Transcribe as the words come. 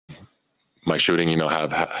my shooting,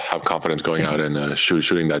 have confidence going out and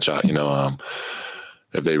shooting that shot.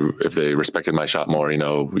 If they respected my shot more,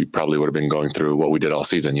 we probably would have been going through what we did all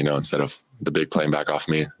season, instead of the big playing back off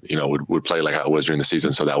me, would play like I was during the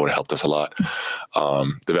season. So that would have helped us a lot.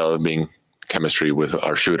 Developing chemistry with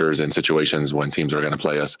our shooters in situations when teams are going to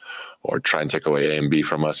play us or try and take away A and B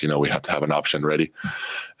from us, we have to have an option ready.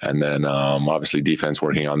 And then obviously defense,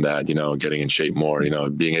 working on that, getting in shape more,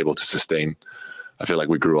 being able to sustain. I feel like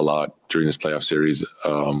we grew a lot during this playoff series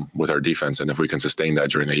with our defense. And if we can sustain that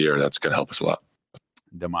during the year, that's going to help us a lot.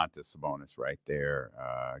 Domantas Sabonis right there,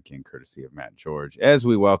 again, courtesy of Matt George, as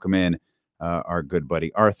we welcome in our good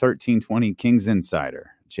buddy, our 1320 Kings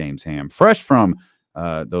insider, James Ham, fresh from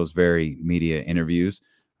those very media interviews.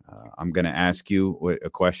 I'm going to ask you a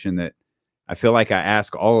question that I feel like I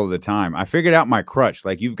ask all of the time. I figured out my crutch.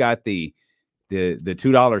 Like, you've got the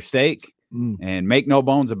 $2 steak and make no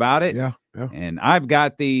bones about it. Yeah. And I've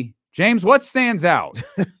got the James, what stands out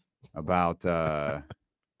about the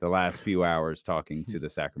last few hours talking to the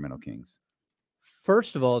Sacramento Kings?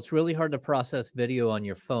 First of all, it's really hard to process video on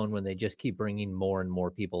your phone when they just keep bringing more and more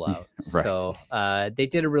people out. Right. So they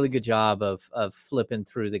did a really good job of flipping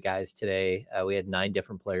through the guys today. We had 9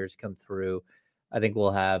 different players come through. I think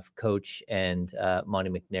we'll have Coach and Monty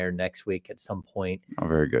McNair next week at some point. Oh,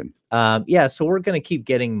 very good. Yeah, so we're going to keep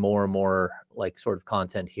getting more and more like sort of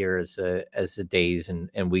content here as the days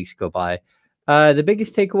and weeks go by. The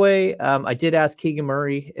biggest takeaway, I did ask Keegan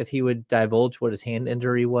Murray if he would divulge what his hand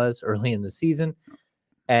injury was early in the season.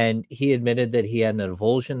 And he admitted that he had an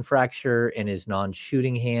avulsion fracture in his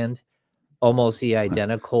non-shooting hand, almost the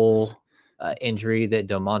identical injury that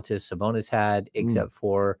Domantas Sabonis had, except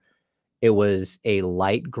for it was a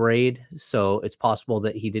light grade. So it's possible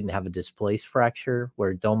that he didn't have a displaced fracture,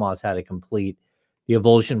 where Domas had a complete. The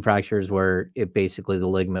avulsion fractures where it basically the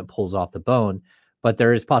ligament pulls off the bone. But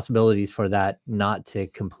there is possibilities for that not to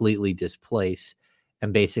completely displace.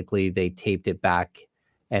 And basically they taped it back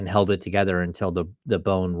and held it together until the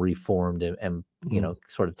bone reformed and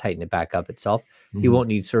sort of tightened it back up itself. He won't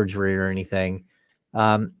need surgery or anything.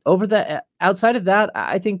 Outside of that,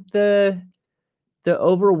 I think the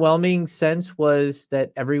overwhelming sense was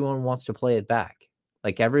that everyone wants to play it back.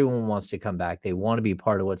 Like, everyone wants to come back. They want to be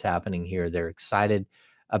part of what's happening here. They're excited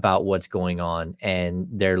about what's going on, and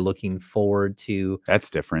they're looking forward to that's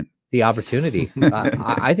different. The opportunity.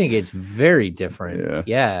 I think it's very different.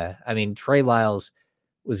 Yeah. I mean, Trey Lyles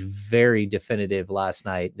was very definitive last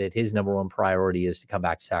night that his number one priority is to come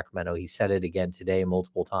back to Sacramento. He said it again today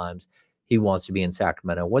multiple times. He wants to be in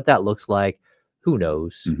Sacramento. What that looks like, who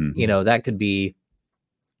knows? That could be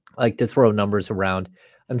like, to throw numbers around.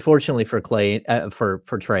 Unfortunately for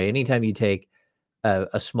Trey, anytime you take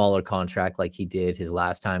a smaller contract like he did his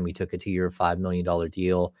last time, he took a 2-year, $5 million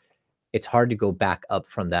deal. It's hard to go back up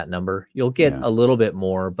from that number. You'll get a little bit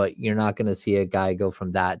more, but you're not going to see a guy go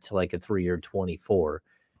from that to like a 3-year, 24.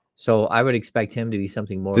 So I would expect him to be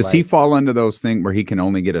something more. Does he fall into those things where he can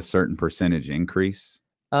only get a certain percentage increase?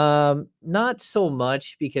 Not so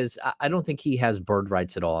much, because I don't think he has bird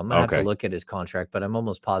rights at all. I'm gonna have to look at his contract, but I'm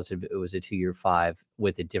almost positive it was a 2-year, 5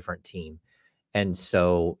 with a different team. And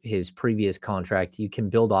so his previous contract, you can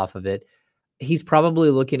build off of it. He's probably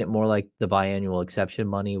looking at more like the biannual exception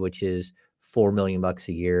money, which is $4 million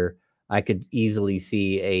a year. I could easily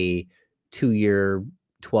see a 2-year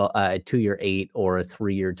 12, 2-year 8 or a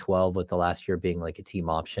 3-year 12, with the last year being like a team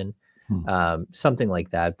option, something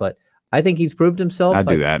like that. But I think he's proved himself. I'd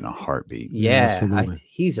do that in a heartbeat. Yeah,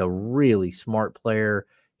 he's a really smart player.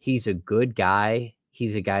 He's a good guy.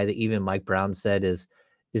 He's a guy that even Mike Brown said is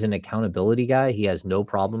an accountability guy. He has no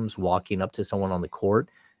problems walking up to someone on the court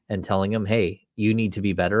and telling him, hey, you need to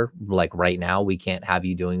be better. Like, right now, we can't have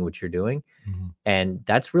you doing what you're doing. And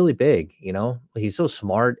that's really big. He's so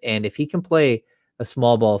smart. And if he can play a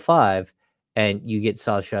small ball 5 and you get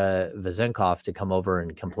Sasha Vezenkov to come over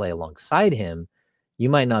and can play alongside him, you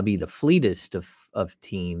might not be the fleetest of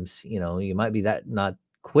teams. You might be that not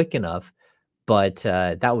quick enough, but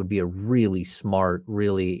that would be a really smart,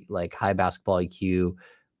 really like high basketball IQ,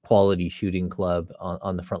 quality shooting club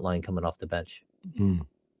on the front line coming off the bench.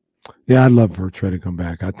 Yeah, I'd love for Trey to come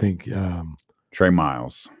back. I think Trey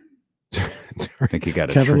Miles. I think he got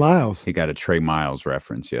a Kevin Lyles. He got a Trey Miles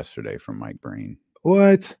reference yesterday from Mike Breen.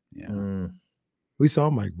 What? Yeah. We saw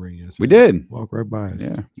Mike Breen yesterday. We did. Walk right by us.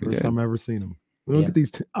 Yeah. First time I've ever seen him. We don't get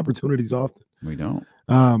these opportunities often. We don't.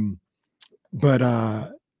 But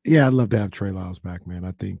yeah, I'd love to have Trey Lyles back, man.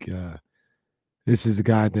 I think this is a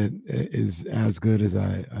guy that is as good as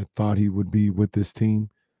I thought he would be with this team.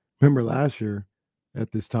 Remember last year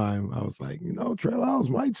at this time, I was like, Trey Lyles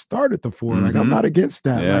might start at the 4. Like, I'm not against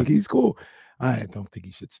that. Like, he's cool. I don't think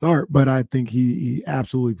he should start, but I think he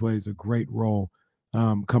absolutely plays a great role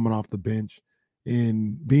coming off the bench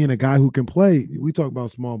and being a guy who can play. We talk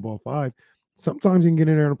about small ball 5. Sometimes you can get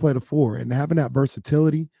in there and play the 4, and having that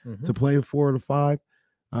versatility to play the 4 or the 5,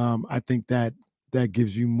 I think that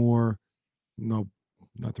gives you more, not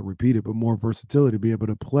to repeat it, but more versatility to be able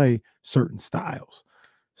to play certain styles.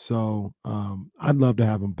 So I'd love to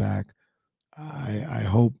have him back. I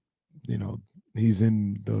hope, he's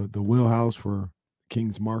in the wheelhouse for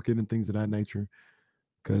Kings market and things of that nature,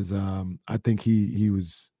 because I think he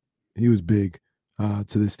was big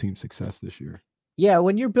to this team's success this year. Yeah,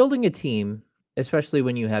 when you're building a team, especially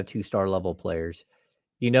when you have 2-star level players,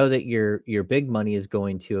 you know that your big money is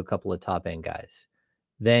going to a couple of top end guys.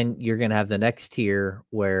 Then you're going to have the next tier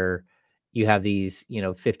where you have these,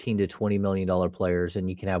 $15 to $20 million players, and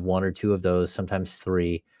you can have 1 or 2 of those, sometimes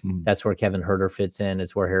 3. That's where Kevin Huerter fits in.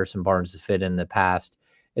 It's where Harrison Barnes has fit in the past.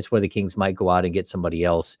 It's where the Kings might go out and get somebody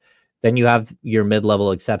else. Then you have your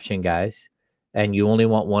mid-level exception guys, and you only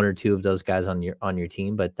want 1 or 2 of those guys on your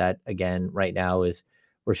team. But that, again, right now is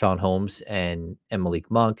Rashawn Holmes and Malik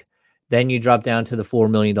Monk. Then you drop down to the $4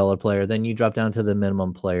 million player. Then you drop down to the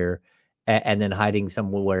minimum player, and then hiding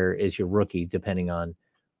somewhere is your rookie, depending on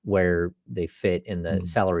where they fit in the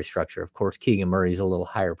salary structure. Of course, Keegan Murray's a little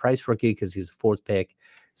higher price rookie because he's a 4th pick,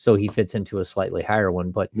 so he fits into a slightly higher one.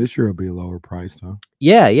 But this year will be a lower price, though.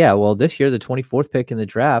 Yeah. Well, this year, the 24th pick in the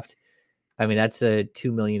draft, I mean, that's a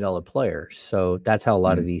 $2 million player. So that's how a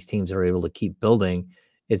lot of these teams are able to keep building,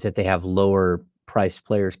 is that they have lower priced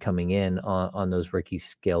players coming in on those rookie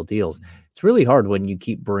scale deals. It's really hard when you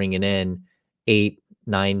keep bringing in $8,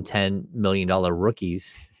 $9, $10 million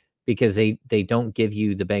rookies, because they don't give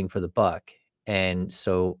you the bang for the buck. And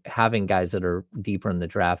so having guys that are deeper in the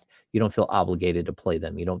draft, you don't feel obligated to play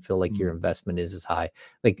them. You don't feel like your investment is as high.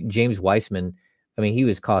 Like James Weissman, I mean, he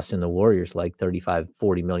was costing the Warriors like $35,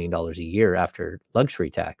 $40 million a year after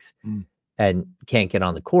luxury tax and can't get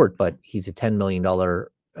on the court, but he's a $10 million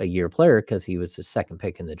a year player because he was the 2nd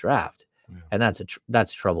pick in the draft. And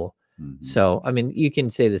that's trouble. So, I mean, you can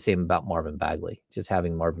say the same about Marvin Bagley. Just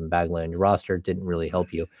having Marvin Bagley on your roster didn't really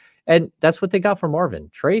help you. And that's what they got from Marvin.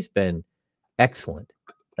 Trey's been excellent.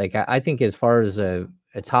 Like, I think as far as a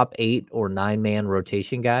top 8 or 9-man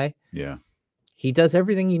rotation guy, he does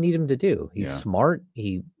everything you need him to do. He's smart.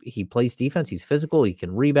 He plays defense. He's physical. He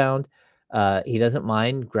can rebound. He doesn't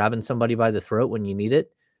mind grabbing somebody by the throat when you need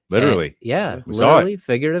it. Literally. And, literally,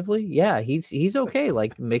 figuratively. Yeah, he's okay,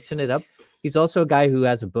 like mixing it up. He's also a guy who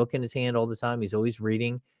has a book in his hand all the time. He's always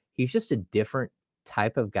reading. He's just a different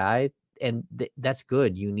type of guy, and that's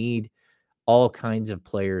good. You need all kinds of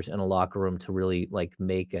players in a locker room to really like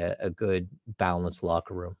make a good balanced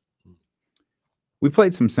locker room. We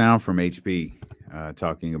played some sound from HB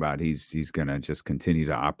talking about he's going to just continue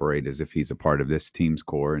to operate as if he's a part of this team's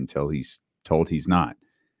core until he's told he's not.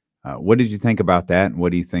 What did you think about that? And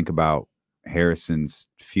what do you think about Harrison's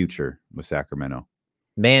future with Sacramento?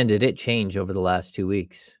 Man, did it change over the last 2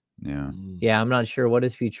 weeks. Yeah, I'm not sure what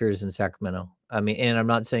his future is in Sacramento. I mean, and I'm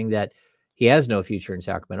not saying that he has no future in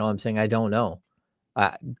Sacramento. I'm saying I don't know.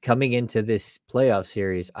 Coming into this playoff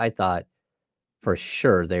series, I thought for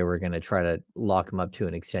sure they were going to try to lock him up to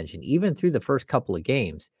an extension. Even through the first couple of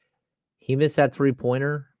games, he missed that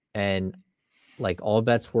 3-pointer, and like all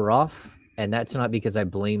bets were off. And that's not because I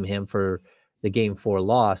blame him for the Game 4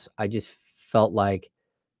 loss. I just felt like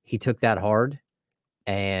he took that hard,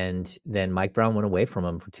 and then Mike Brown went away from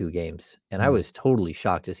him for 2 games. And I was totally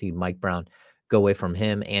shocked to see Mike Brown go away from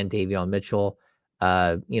him and Davion Mitchell.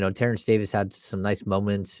 Terrence Davis had some nice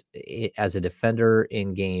moments as a defender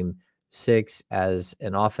in Game 6, as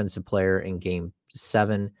an offensive player in Game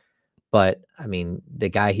 7. But, I mean, the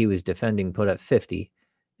guy he was defending put up 50.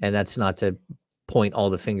 And that's not to point all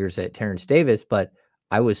the fingers at Terrence Davis, but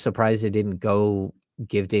I was surprised they didn't go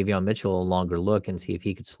give Davion Mitchell a longer look and see if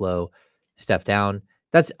he could slow Steph down.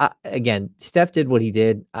 That's, again, Steph did what he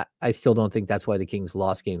did. I still don't think that's why the Kings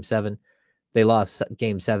lost Game 7. They lost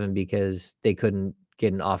Game 7 because they couldn't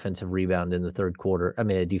get an offensive rebound in the third quarter. I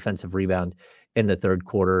mean, a defensive rebound in the third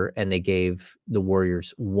quarter, and they gave the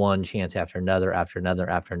Warriors one chance after another, after another,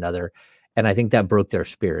 after another. And I think that broke their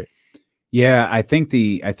spirit. Yeah, I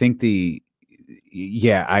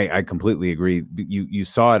completely agree. You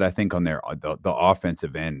saw it, I think, on the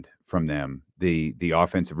offensive end from them, the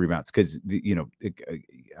offensive rebounds, because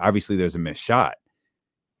obviously there's a missed shot.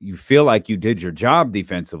 You feel like you did your job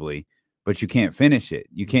defensively, but you can't finish it.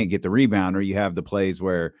 You can't get the rebound, or you have the plays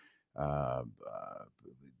where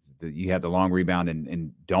you had the long rebound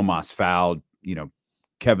and Domas fouled,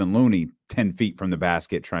 Kevin Looney 10 feet from the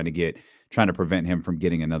basket, trying to prevent him from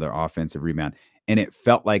getting another offensive rebound. And it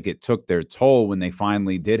felt like it took their toll when they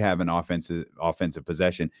finally did have an offensive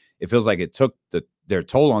possession. It feels like it took their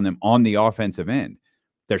toll on them on the offensive end.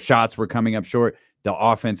 Their shots were coming up short. The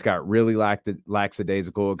offense got really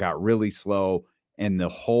lackadaisical, got really slow, and the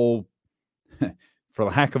whole, for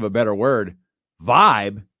lack of a better word,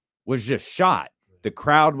 vibe was just shot. The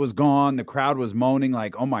crowd was gone. The crowd was moaning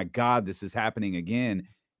like, "Oh my God, this is happening again."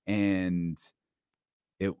 And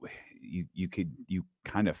you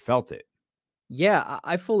kind of felt it. Yeah,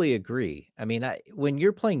 I fully agree. I mean, when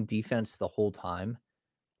you're playing defense the whole time,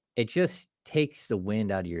 it just takes the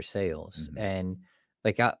wind out of your sails. Mhm. And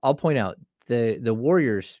like I'll point out the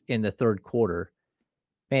Warriors in the third quarter,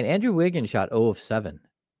 man, Andrew Wiggins shot 0 of 7.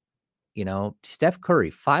 You know, Steph Curry,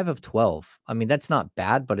 5 of 12. I mean, that's not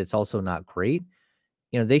bad, but it's also not great.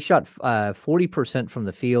 You know, they shot 40% from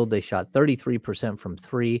the field. They shot 33% from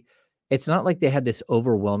three. It's not like they had this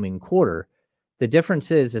overwhelming quarter. The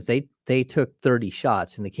difference is they took 30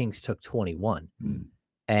 shots and the Kings took 21. Mm.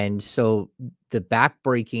 And so the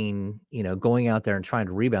backbreaking, going out there and trying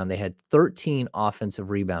to rebound, they had 13 offensive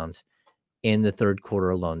rebounds in the third quarter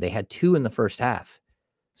alone. They had 2 in the first half.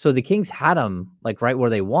 So the Kings had them like right where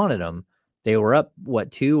they wanted them. They were up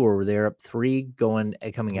 2 or they're up 3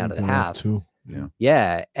 coming out of the half. 2.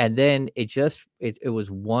 Yeah. And then it was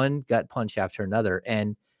one gut punch after another.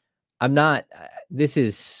 And I'm not, this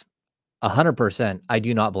is 100%. I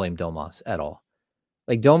do not blame Domas at all.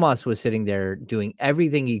 Like Domas was sitting there doing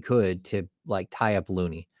everything he could to like tie up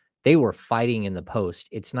Looney. They were fighting in the post.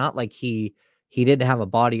 It's not like he didn't have a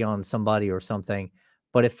body on somebody or something,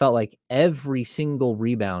 but it felt like every single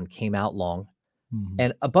rebound came out long. Mm-hmm.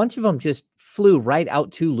 And a bunch of them just flew right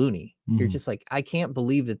out to Looney. Mm-hmm. You're just like, I can't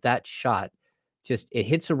believe that shot it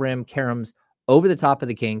hits a rim, caroms over the top of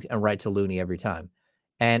the Kings and right to Looney every time.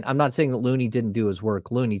 And I'm not saying that Looney didn't do his work.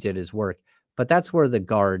 Looney did his work, but that's where the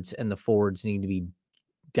guards and the forwards need to be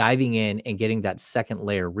diving in and getting that second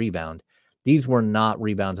layer rebound. These were not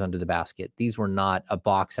rebounds under the basket. These were not a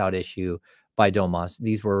box out issue by Domas.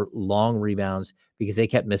 These were long rebounds because they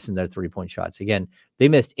kept missing their 3-point shots. Again, they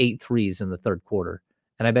missed 8 threes in the third quarter.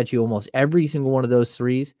 And I bet you almost every single one of those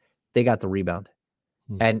threes, they got the rebound.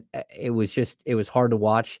 And it was hard to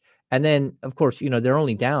watch. And then, of course, they're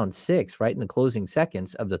only down 6, right, in the closing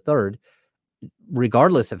seconds of the third.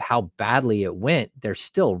 Regardless of how badly it went, they're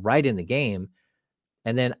still right in the game.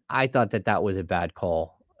 And then I thought that was a bad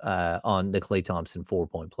call on the Klay Thompson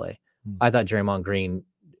 4-point play. I thought Draymond Green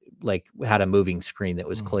had a moving screen that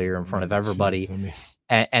was clear in front of everybody.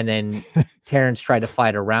 And then Terrence tried to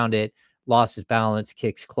fight around it, lost his balance,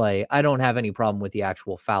 kicks Klay. I don't have any problem with the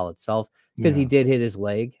actual foul itself because he did hit his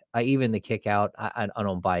leg. Even the kick out, I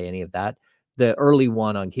don't buy any of that. The early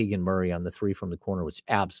one on Keegan Murray on the 3 from the corner was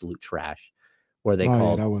absolute trash, where they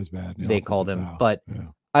called that was bad. They called him, foul. But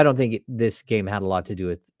I don't think this game had a lot to do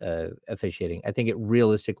with officiating. I think it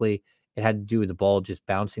had to do with the ball just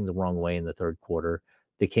bouncing the wrong way in the third quarter.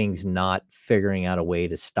 The Kings not figuring out a way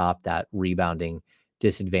to stop that rebounding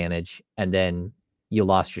disadvantage, and then you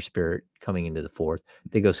lost your spirit coming into the fourth.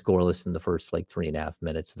 They go scoreless in the first 3.5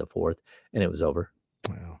 minutes of the fourth, and it was over.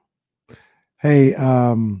 Wow. Hey,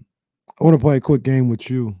 I want to play a quick game with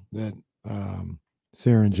you that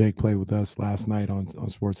Sarah and Jake played with us last night on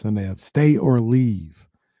Sports Sunday of stay or leave.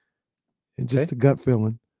 And just a gut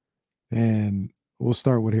feeling. And we'll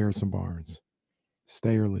start with Harrison Barnes.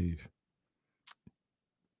 Stay or leave.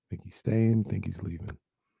 Think he's staying, think he's leaving.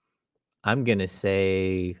 I'm going to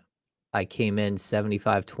say I came in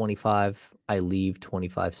 75-25. I leave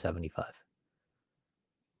 25-75.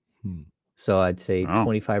 So I'd say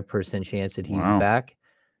 25% chance that he's back.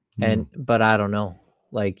 But I don't know.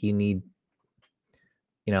 You need,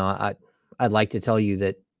 I'd like to tell you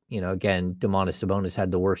that, again, Domantas Sabonis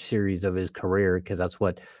had the worst series of his career because that's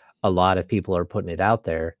what a lot of people are putting it out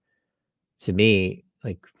there. To me,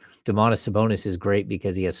 Domantas Sabonis is great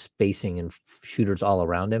because he has spacing and shooters all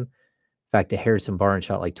around him. In fact, Harrison Barnes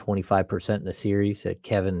shot 25% in the series.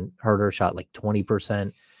 Kevin Huerter shot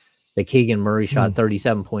 20%. The Keegan Murray shot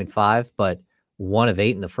 37.5, but 1 of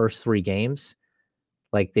 8 in the first 3 games.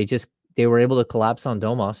 They were able to collapse on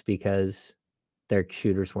Domas because their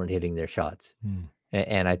shooters weren't hitting their shots.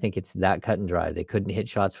 And I think it's that cut and dry. They couldn't hit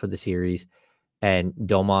shots for the series. And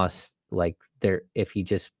Domas, if he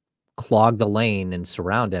just clog the lane and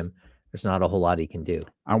surround him, there's not a whole lot he can do.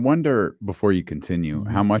 I wonder, before you continue,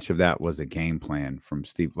 how much of that was a game plan from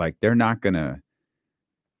Steve? They're not gonna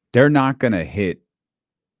hit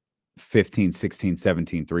 15, 16,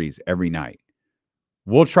 17 threes every night.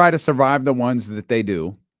 We'll try to survive the ones that they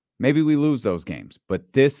do. Maybe we lose those games,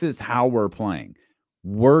 but this is how we're playing.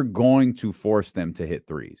 We're going to force them to hit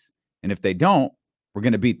threes. And if they don't, we're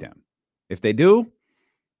going to beat them. If they do,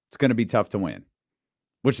 it's going to be tough to win,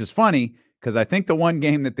 which is funny because I think the one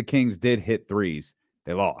game that the Kings did hit threes,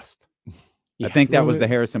 they lost. Yeah. I think that was the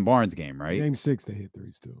Harrison Barnes game, right? Game 6, they hit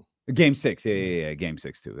threes too. Game 6, yeah. Game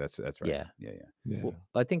 6 too. That's right. Yeah. Yeah. Well,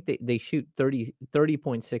 I think they shoot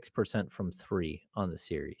 30.6% from 3 on the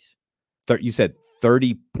series You said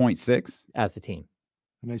 30.6 as a team.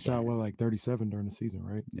 And they shot like 37 during the season,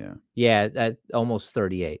 right? Yeah. Yeah, at almost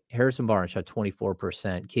 38. Harrison Barnes shot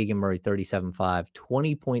 24%. Keegan Murray 37.5,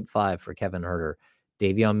 20.5 for Kevin Huerter.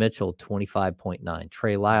 Davion Mitchell 25.9.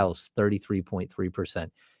 Trey Lyles 33.3%.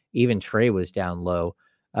 Even Trey was down low.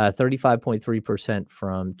 35.3%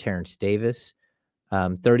 from Terrence Davis.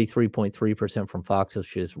 33.3% from Fox,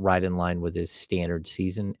 which is right in line with his standard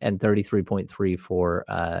season, and 33.3 for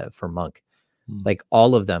Monk. Like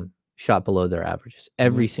all of them shot below their averages,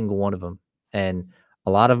 every single one of them, and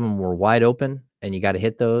a lot of them were wide open, and you got to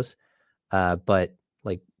hit those. But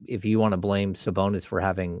like, if you want to blame Sabonis for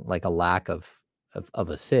having like a lack of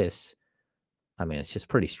assists, I mean, it's just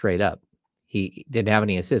pretty straight up. He didn't have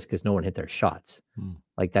any assists because no one hit their shots.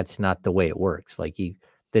 Like, that's not the way it works. Like,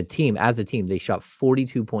 the team, as a team, they shot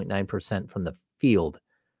 42.9% from the field.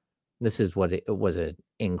 This is what it was, an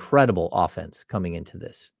incredible offense coming into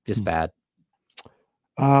this. Just bad.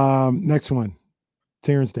 Next one,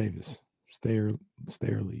 Terrence Davis. Stay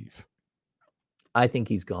or leave. I think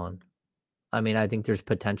he's gone. I mean, I think there's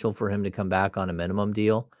potential for him to come back on a minimum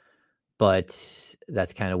deal, but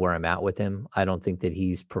that's kind of where I'm at with him. I don't think that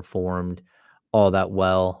he's performed all that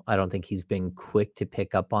well. I don't think he's been quick to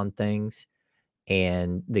pick up on things,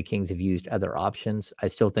 and the Kings have used other options. I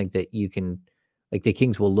still think that you can, like, the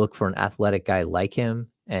Kings will look for an athletic guy like him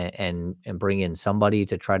and bring in somebody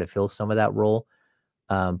to try to fill some of that role.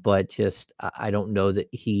 But just, I don't know that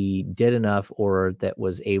he did enough, or that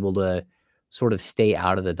was able to sort of stay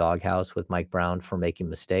out of the doghouse with Mike Brown for making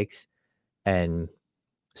mistakes. And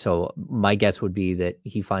so my guess would be that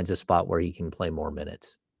he finds a spot where he can play more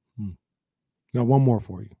minutes. Got one more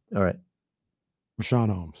for you. All right. Rashawn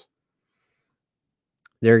Holmes.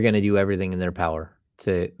 They're going to do everything in their power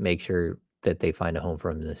to make sure that they find a home for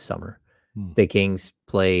him this summer. The Kings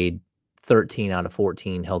played 13 out of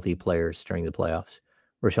 14 healthy players during the playoffs.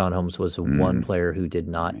 Rashawn Holmes was the one player who did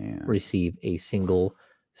not receive a single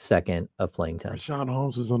second of playing time. Rashawn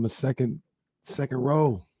Holmes was on the second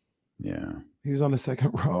row. Yeah. He was on the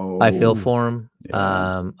second row. I feel for him.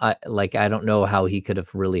 Yeah. I don't know how he could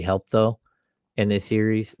have really helped though in this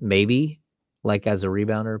series. Maybe like as a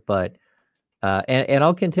rebounder, but and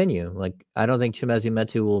I'll continue. Like, I don't think Chimezie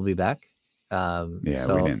Metu will be back. We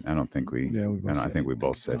didn't. I don't think we. I think we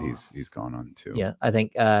both said he's gone on too. Yeah, I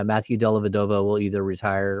think Matthew Dellavedova will either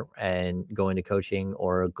retire and go into coaching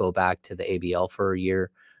or go back to the ABL for a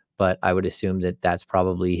year. But I would assume that that's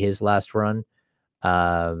probably his last run.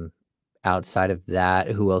 Outside of that,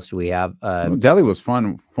 who else do we have? Delly was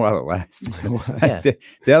fun while it lasted.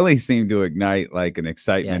 Delly seemed to ignite like an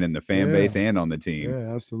excitement in the fan base and on the team.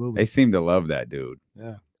 Yeah, absolutely. They seem to love that dude.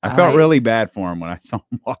 Yeah. I felt really bad for him when I saw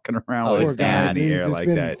him walking around with his guy. hand in the air like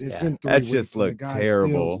that. That just looked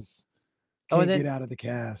terrible. Can't get out of the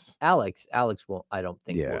cast. Alex will. I don't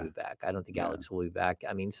think will be back. I don't think Alex will be back.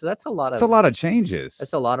 I mean, so that's a lot of changes.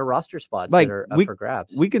 That's a lot of roster spots like, that are up for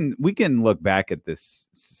grabs. We can look back at this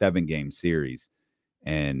 7-game series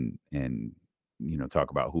and talk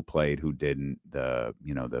about who played, who didn't, the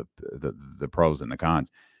pros and the cons.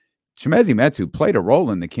 Chimezie Metu played a role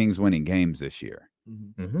in the Kings winning games this year.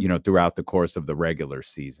 Throughout the course of the regular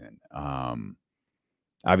season.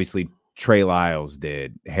 Obviously Trey Lyles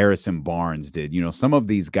did, Harrison Barnes did, some of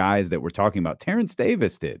these guys that we're talking about, Terrence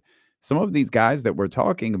Davis did. Some of these guys that we're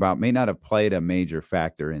talking about may not have played a major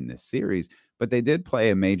factor in this series, but they did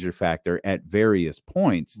play a major factor at various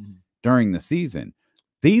points during the season.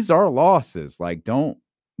 These are losses. Like, don't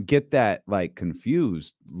get that like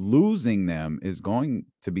confused. Losing them is going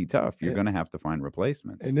to be tough. You're going to have to find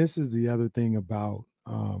replacements. And this is the other thing about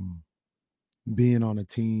being on a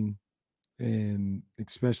team, and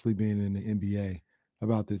especially being in the NBA,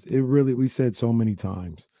 about this. We said so many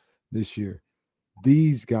times this year,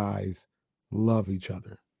 these guys love each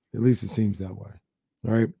other. At least it seems that way.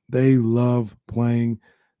 Right? They love playing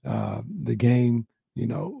the game,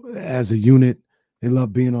 as a unit. They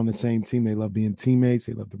love being on the same team. They love being teammates.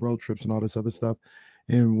 They love the road trips and all this other stuff.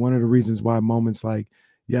 And one of the reasons why moments like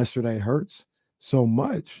yesterday hurts so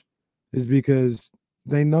much is because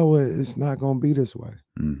they know it's not going to be this way.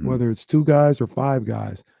 Whether it's 2 guys or 5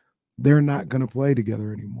 guys, they're not going to play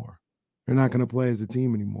together anymore. They're not going to play as a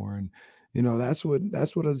team anymore. And, that's what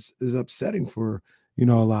is upsetting for, a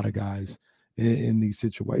lot of guys in these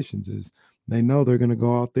situations is they know they're going to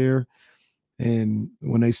go out there And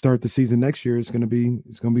when they start the season next year, it's gonna be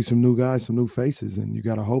some new guys, some new faces, and you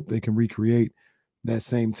gotta hope they can recreate that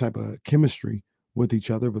same type of chemistry with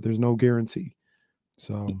each other, but there's no guarantee.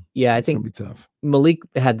 So yeah, I it's gonna think be tough. Malik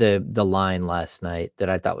had the line last night that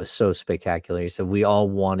I thought was so spectacular. He said, "We all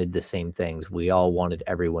wanted the same things. We all wanted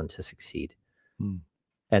everyone to succeed." Hmm.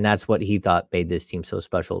 And that's what he thought made this team so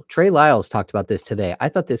special. Trey Lyles talked about this today. I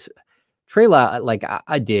thought this Trey Lyles, like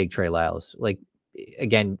I dig Trey Lyles. Like,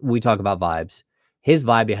 again, we talk about vibes. His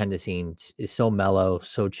vibe behind the scenes is so mellow,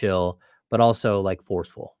 so chill, but also like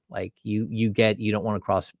forceful. Like you don't want to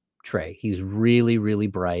cross Trey. He's really, really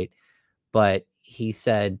bright. But he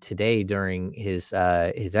said today during his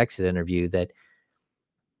exit interview that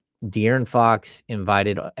De'Aaron Fox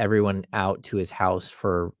invited everyone out to his house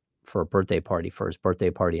for a birthday party, for his birthday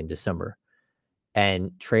party in December.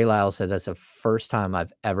 And Trey Lyles said, "That's the first time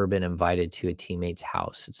I've ever been invited to a teammate's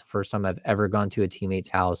house. It's the first time I've ever gone to a teammate's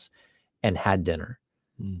house and had dinner."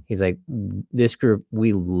 Mm. He's like, "This group,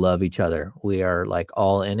 we love each other. We are like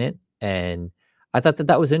all in it." And I thought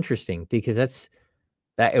that was interesting because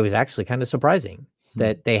that it was actually kind of surprising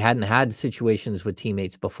that they hadn't had situations with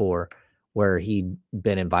teammates before where he'd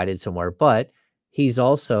been invited somewhere, but he's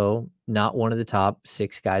also not one of the top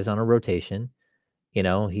 6 guys on a rotation. You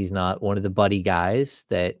know, he's not one of the buddy guys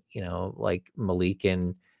that, you know, like Malik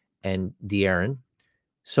and De'Aaron.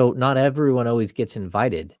 So not everyone always gets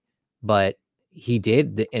invited, but he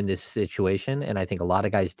did in this situation. And I think a lot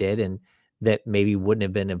of guys did, and that maybe wouldn't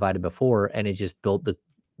have been invited before. And it just built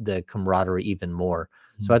the camaraderie even more.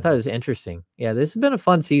 So I thought it was interesting. Yeah, this has been a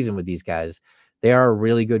fun season with these guys. They are a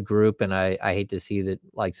really good group. And I hate to see that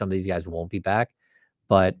like some of these guys won't be back,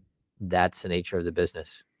 but that's the nature of the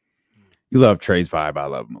business. You love Trey's vibe. I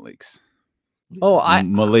love Malik's. Oh,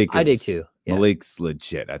 Malik I did too. Yeah. Malik's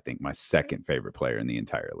legit. I think my second favorite player in the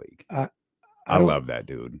entire league. I love that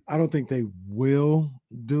dude. I don't think they will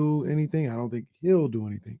do anything. I don't think he'll do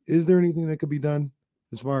anything. Is there anything that could be done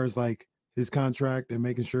as far as like his contract and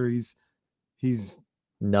making sure he's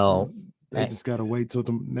no. They just got to wait till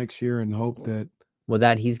the next year and hope that. Well,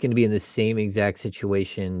 that he's going to be in the same exact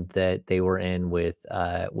situation that they were in with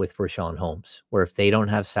Rashawn Holmes, where if they don't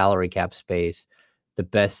have salary cap space, the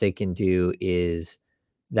best they can do is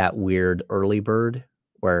that weird early bird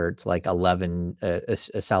where it's like 11, a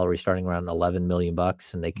salary starting around 11 million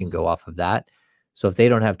bucks, and they can go off of that. So if they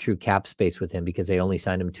don't have true cap space with him because they only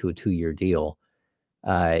signed him to a 2-year deal,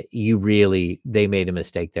 they made a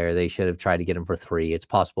mistake there. They should have tried to get him for 3. It's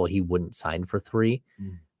possible he wouldn't sign for 3.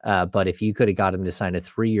 But if you could have got him to sign a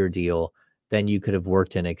 3-year deal, then you could have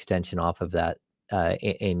worked an extension off of that.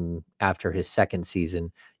 In after his second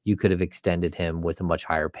season, you could have extended him with a much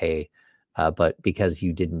higher pay. But because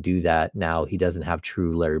you didn't do that, now he doesn't have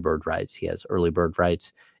true Larry Bird rights. He has early bird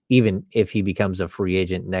rights. Even if he becomes a free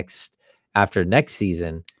agent after next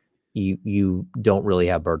season, you don't really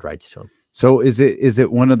have bird rights to him. So is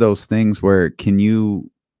it one of those things where you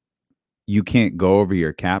can't go over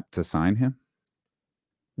your cap to sign him?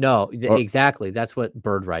 No, exactly. That's what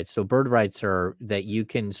bird rights. So bird rights are that you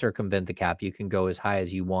can circumvent the cap. You can go as high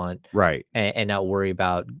as you want, right, and not worry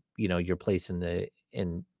about your place in the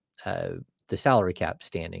salary cap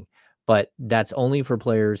standing. But that's only for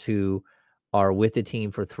players who are with the team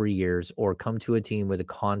for 3 years or come to a team with a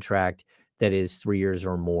contract that is 3 years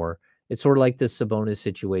or more. It's sort of like the Sabonis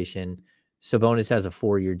situation. Sabonis has a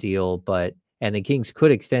 4-year deal, and the Kings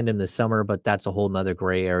could extend him this summer, but that's a whole nother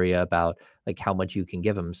gray area about like how much you can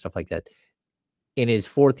give him, stuff like that. In his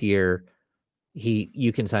 4th year,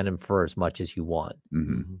 you can sign him for as much as you want.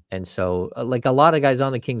 And so like a lot of guys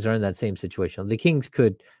on the Kings are in that same situation. The Kings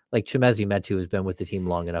could, like Chimezie Metu has been with the team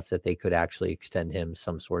long enough that they could actually extend him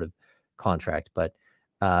some sort of contract. But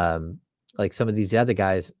like some of these other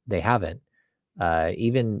guys, they haven't.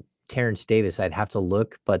 Even Terrence Davis, I'd have to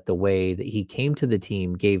look, but the way that he came to the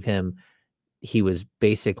team he was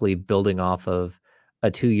basically building off of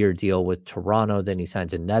a 2-year deal with Toronto. Then he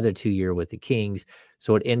signs another 2-year with the Kings.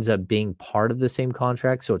 So it ends up being part of the same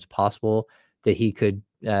contract. So it's possible that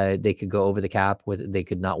they could go over the cap they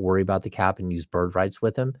could not worry about the cap and use bird rights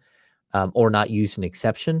with him, or not use an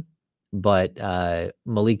exception. But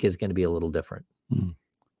Malik is going to be a little different.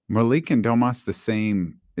 Malik and Domas the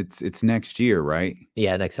same. It's next year, right?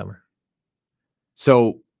 Yeah, next summer.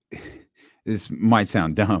 So this might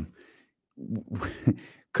sound dumb.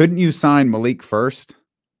 Couldn't you sign Malik first?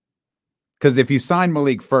 Because if you sign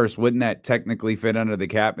Malik first, wouldn't that technically fit under the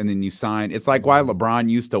cap? And then you sign. It's like why LeBron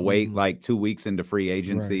used to wait like 2 weeks into free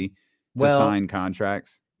agency to sign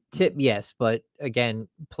contracts. Yes, but again,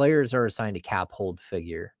 players are assigned a cap hold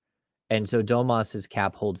figure, and so Domas is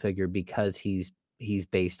cap hold figure because he's he's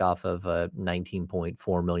based off of a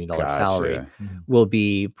 $19.4 million Gotcha. salary, will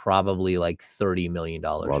be probably like $30 million.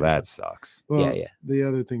 Well, that sucks. Well, yeah. The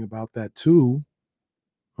other thing about that too,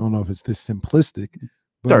 I don't know if it's this simplistic,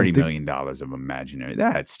 but $30 million of imaginary.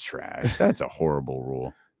 That's trash. That's a horrible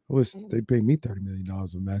rule. I wish they paid me $30 million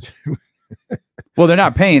of imaginary. Well, they're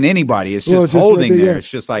not paying anybody. It's Well, just just holding what they- there. yeah. It's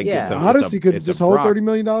just like Yeah. it's a, Odyssey it's a, could it's just a hold Brock. $30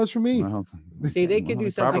 million for me. Well, See, they could well, do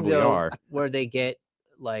something probably though are. where they get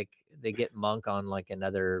Monk on like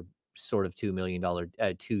another sort of $2 million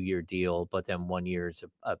 2-year deal, but then 1 year is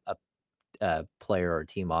a player or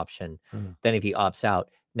team option. Then if he opts out,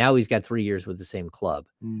 now he's got 3 years with the same club.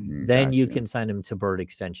 Then you Gotcha. can sign him to Bird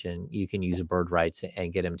extension. You can use a Bird rights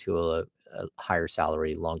and get him to a higher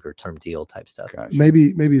salary, longer term deal type stuff. Gotcha.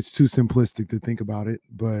 Maybe it's too simplistic to think about it,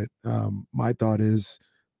 but my thought is,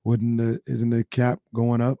 isn't the cap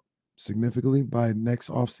going up significantly by next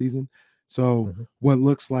offseason? So what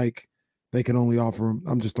looks like they can only offer him,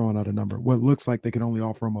 I'm just throwing out a number. What looks like they can only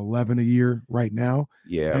offer him 11 a year right now.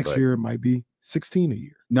 Yeah. Next year it might be 16 a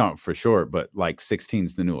year. No, for sure. But like 16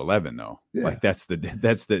 is the new 11, though. Yeah. Like that's the Man,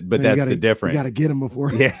 that's you the gotta- difference. You got to get him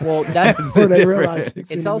before. Yeah. Well, that's before they difference. realize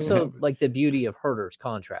 16 it's will also happen. like the beauty of Herter's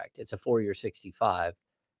contract. It's a 4-year 65,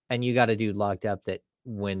 and you got a dude locked up that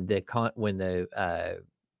when the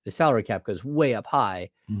salary cap goes way up high,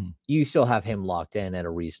 you still have him locked in at a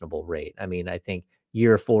reasonable rate. I mean, I think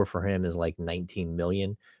year 4 for him is like 19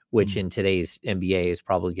 million, which in today's NBA is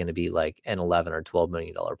probably going to be like an 11 or $12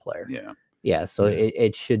 million player. Yeah. Yeah. So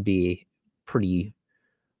it should be pretty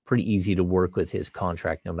easy to work with his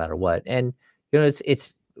contract no matter what. And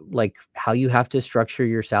it's like how you have to structure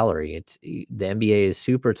your salary. The NBA is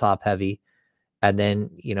super top heavy, and then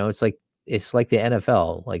it's like the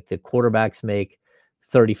NFL. Like the quarterbacks make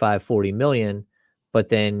 35-40 million, but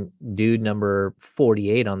then dude number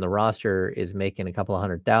 48 on the roster is making a couple of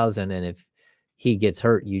 $100,000, and if he gets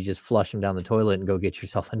hurt, you just flush him down the toilet and go get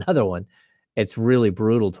yourself another one. It's really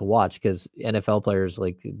brutal to watch because NFL players,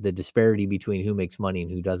 like the disparity between who makes money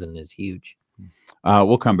and who doesn't is huge.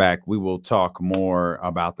 We'll come back. We will talk more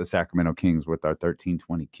about the Sacramento Kings with our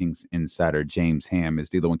 1320 Kings insider, James Ham. Is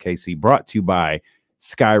D'Lo and KC, brought to you by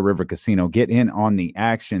Sky River Casino. Get in on the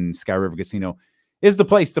action. Sky River Casino is the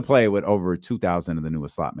place to play with over 2,000 of the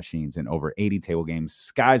newest slot machines and over 80 table games.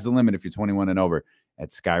 Sky's the limit if you're 21 and over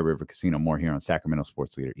at Sky River Casino. More here on Sacramento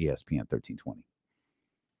Sports Leader, ESPN 1320.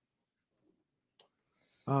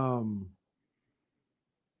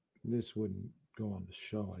 This wouldn't go on the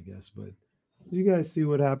show, I guess, but did you guys see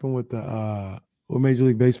what happened with with Major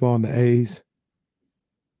League Baseball and the A's,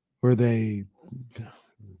 where they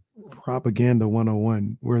propaganda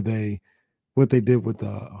 101, where what they did with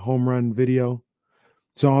the home run video?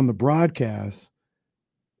 So on the broadcast,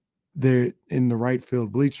 they're in the right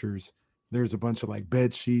field bleachers. There's a bunch of like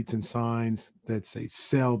bed sheets and signs that say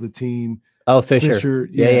 "sell the team." Oh, Fisher.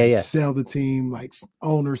 Yeah. Sell the team, like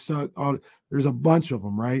owner suck. There's a bunch of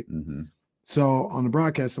them, right? So on the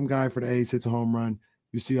broadcast, some guy for the A's hits a home run.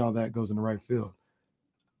 You see all that goes in the right field.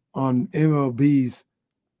 On MLB's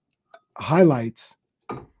highlights,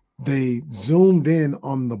 they zoomed in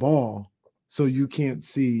on the ball so you can't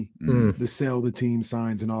see the sell the team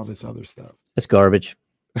signs and all this other stuff. That's garbage.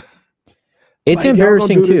 It's Like,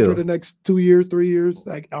 embarrassing y'all gonna do this too. for the next 2 years, 3 years,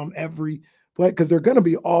 like on every play, because they're gonna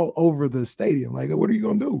be all over the stadium. Like, what are you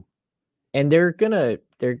gonna do? And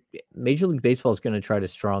Major League Baseball is gonna try to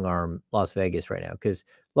strong arm Las Vegas right now, because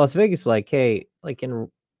Las Vegas, hey,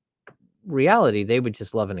 in reality, they would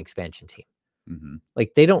just love an expansion team.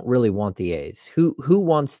 Like they don't really want the A's. Who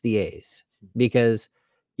wants the A's? Because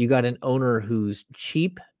you got an owner who's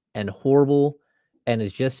cheap and horrible and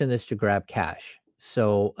is just in this to grab cash.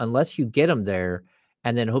 So unless you get them there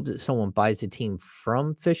and then hope that someone buys the team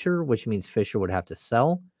from Fisher, which means Fisher would have to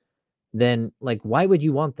sell, then why would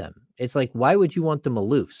you want them? It's like, why would you want the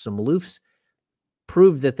Maloofs? So Maloofs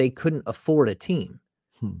proved that they couldn't afford a team.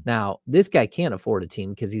 Now, this guy can't afford a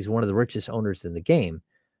team because he's one of the richest owners in the game,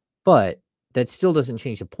 but that still doesn't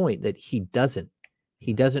change the point that he doesn't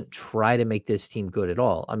try to make this team good at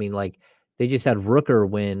all. I mean, they just had Rooker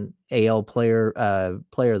win AL player of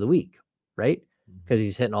the week, right? Because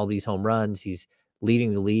he's hitting all these home runs. He's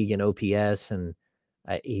leading the league in OPS, and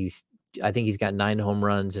I think he's got 9 home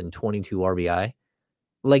runs and 22 RBI.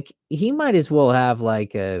 He might as well have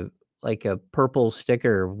a purple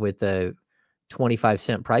sticker with a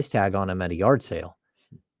 25-cent price tag on him at a yard sale,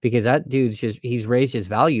 because that dude's he's raised his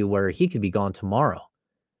value where he could be gone tomorrow.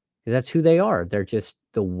 Because that's who they are. They're just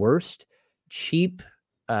the worst, cheap.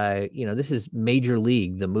 This is Major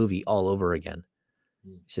League, the movie, all over again.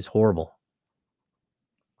 It's just horrible.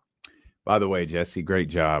 By the way, Jesse, great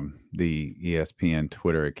job. The ESPN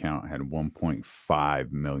Twitter account had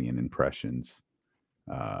 1.5 million impressions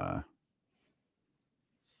last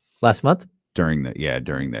month during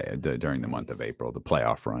the month of April, the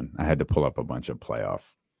playoff run. I had to pull up a bunch of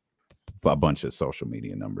social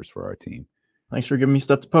media numbers for our team. Thanks for giving me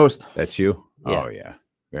stuff to post. That's you? Yeah. Oh yeah.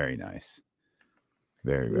 Very nice.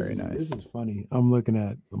 Very nice. This is funny. I'm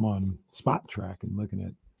on Spot Track and looking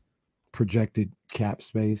at projected cap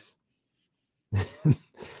space.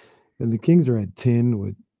 And the Kings are at 10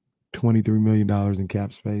 with $23 million in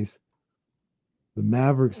cap space. The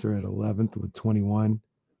Mavericks are at 11th with 21.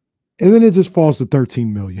 And then it just falls to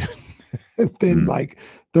 13 million. And then like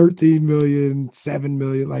 13 million, 7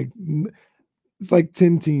 million, like it's like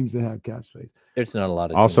 10 teams that have cap space. There's not a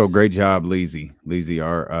lot of Also, teams. great job, Leezy. Leezy,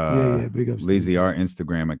 big ups to Leezy, our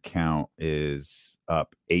Instagram account is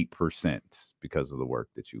up 8% because of the work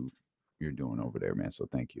that you're doing over there, man. So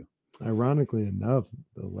thank you. Ironically enough,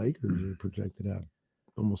 the Lakers are projected to have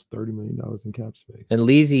almost $30 million in cap space. And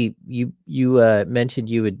Leezy, you mentioned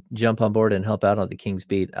you would jump on board and help out on the Kings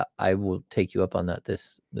beat. I will take you up on that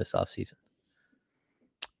this offseason.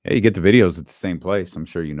 Yeah, you get the videos at the same place. I'm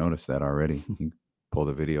sure you noticed that already. You pull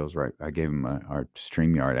the videos right. I gave him our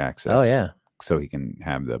StreamYard access. Oh yeah, so he can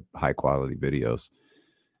have the high quality videos,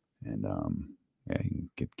 and yeah, you can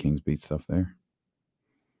get Kings beat stuff there.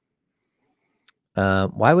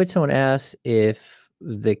 Why would someone ask if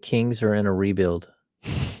the Kings are in a rebuild?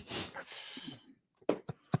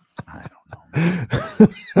 I don't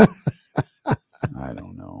know. I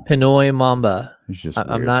don't know. Pinoy Mamba. Just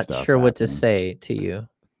I'm not sure what to say to you.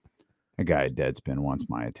 A guy at Deadspin wants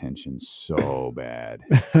my attention so bad.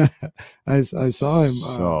 I saw him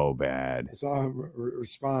so bad. I saw him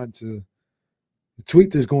respond to the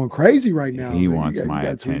tweet that's going crazy right now. He wants my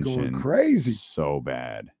attention going crazy. So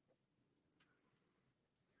bad.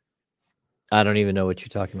 I don't even know what you're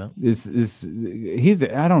talking about.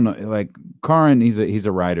 I don't know, like Karin, he's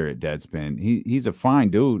a writer at Deadspin. He's a fine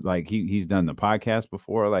dude. Like he's done the podcast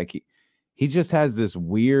before. Like he just has this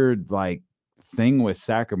weird like thing with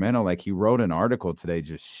Sacramento. Like he wrote an article today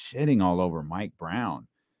just shitting all over Mike Brown.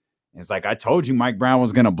 And it's like, I told you Mike Brown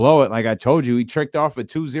was gonna blow it. Like I told you he tricked off a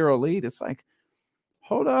 2-0 lead. It's like,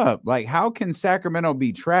 hold up. Like, how can Sacramento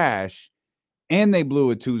be trash and they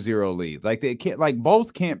blew a 2-0 lead? Like they can't, like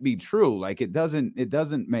both can't be true. Like it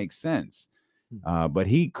doesn't make sense. But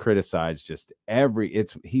he criticized just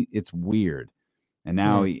it's weird. And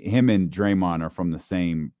now him and Draymond are from the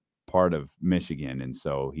same part of Michigan. And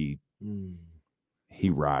so he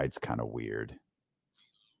rides kind of weird.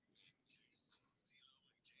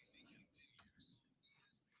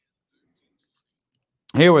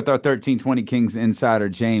 Here with our 1320 Kings insider,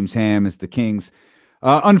 James Ham, as the Kings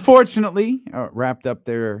unfortunately wrapped up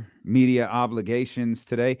their media obligations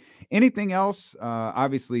today. Anything else?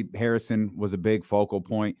 Obviously, Harrison was a big focal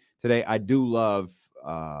point today. I do love,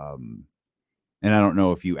 and I don't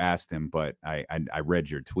know if you asked him, but I read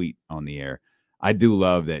your tweet on the air. I do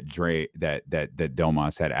love that that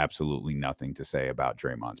Domas had absolutely nothing to say about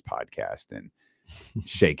Draymond's podcast and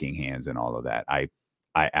shaking hands and all of that. I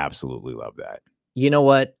absolutely love that. You know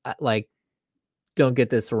what? Like, don't get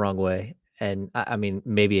this the wrong way. And I mean,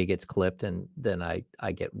 maybe it gets clipped and then I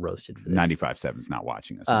get roasted for this. 95.7's not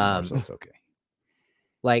watching us anymore, so it's okay.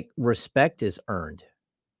 Like, respect is earned.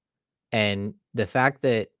 And the fact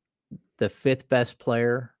that the fifth best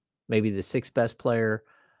player, maybe the sixth best player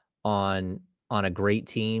on a great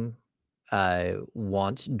team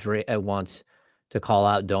wants to call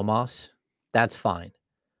out Domas, that's fine.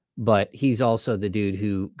 But he's also the dude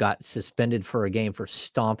who got suspended for a game for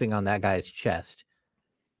stomping on that guy's chest.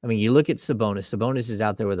 I mean, you look at Sabonis. Sabonis is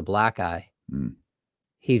out there with a black eye.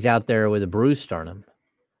 He's out there with a bruised sternum.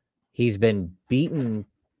 He's been beaten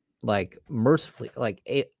like mercifully. Like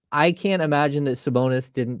I can't imagine that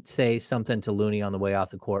Sabonis didn't say something to Looney on the way off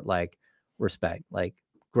the court, like respect, like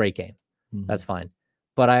great game. That's fine.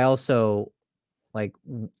 But I also like,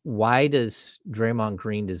 why does Draymond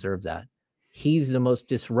Green deserve that? He's the most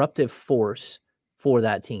disruptive force for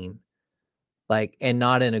that team, like, and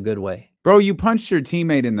not in a good way. Bro, you punched your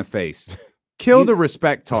teammate in the face. Kill the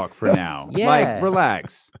respect talk for now. Yeah. Like,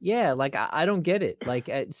 relax. Yeah, like I don't get it. Like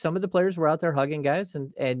some of the players were out there hugging guys,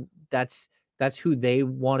 and that's who they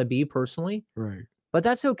want to be personally. Right. But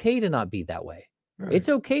that's okay to not be that way. Right. It's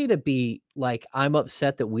okay to be like, I'm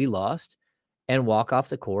upset that we lost, and walk off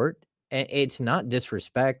the court. And it's not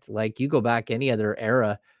disrespect. Like, you go back any other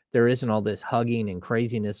era, there isn't all this hugging and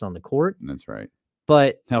craziness on the court. That's right.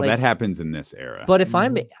 But hell, that happens in this era. But if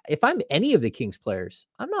I'm any of the Kings players,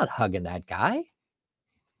 I'm not hugging that guy.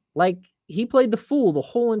 Like, he played the fool the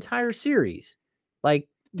whole entire series. Like,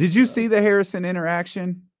 Did you see the Harrison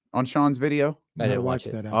interaction on Sean's video? I didn't watch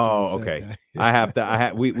it. that. after Oh, you said okay.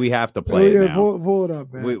 that. We have to play it now. Pull it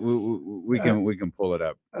up, man. We can pull it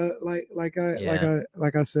up. Like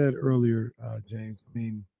I said earlier, James. I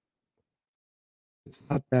mean, it's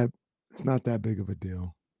not that big of a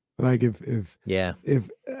deal. Like if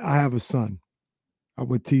I have a son, I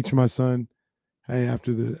would teach my son, hey,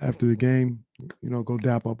 after the game, go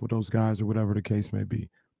dap up with those guys or whatever the case may be.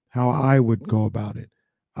 How I would go about it,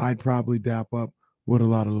 I'd probably dap up with a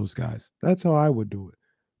lot of those guys. That's how I would do it.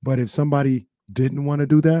 But if somebody didn't want to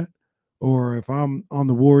do that, or if I'm on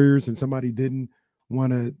the Warriors and somebody didn't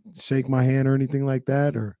want to shake my hand or anything like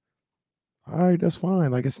that, or all right, that's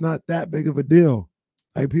fine. Like, it's not that big of a deal.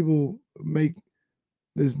 Like, people make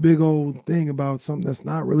this big old thing about something that's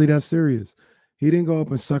not really that serious. He didn't go up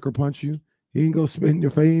and sucker punch you. He didn't go spit in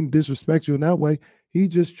your face and disrespect you in that way. He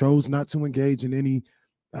just chose not to engage in any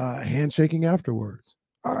handshaking afterwards.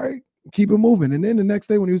 All right, keep it moving. And then the next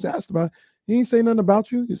day when he was asked about it, he didn't say nothing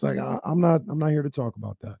about you. He's like, I'm not here to talk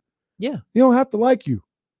about that. Yeah. He don't have to like you.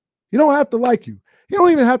 He don't have to like you. He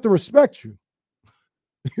don't even have to respect you.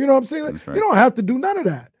 You know what I'm saying? Like, right. You don't have to do none of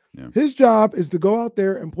that. Yeah. His job is to go out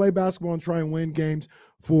there and play basketball and try and win games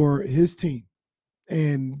for his team.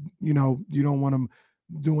 And, you don't want him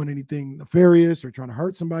doing anything nefarious or trying to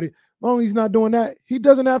hurt somebody. As long as he's not doing that, he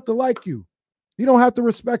doesn't have to like you. He don't have to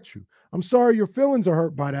respect you. I'm sorry your feelings are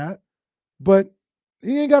hurt by that, but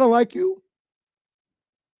he ain't got to like you.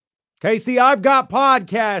 Casey, I've got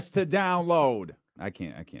podcasts to download. I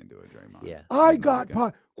can't do it, Draymond. Yeah.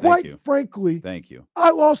 Quite frankly, thank you.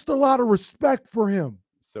 I lost a lot of respect for him.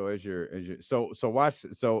 So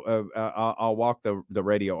I'll walk the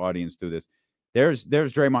radio audience through this. There's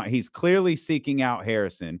Draymond. He's clearly seeking out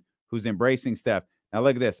Harrison, who's embracing Steph. Now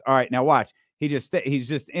look at this. All right, now watch. He's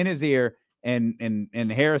just in his ear, and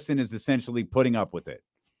Harrison is essentially putting up with it.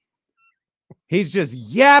 He's just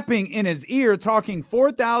yapping in his ear, talking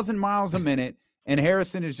 4,000 miles a minute, and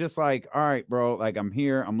Harrison is just like, "All right, bro. Like, I'm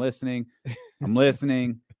here. I'm listening. I'm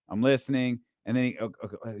listening. I'm listening." And then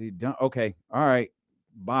okay, all right,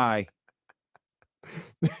 bye.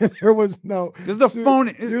 There was no. There's the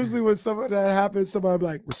phone. Usually when something that happens, somebody be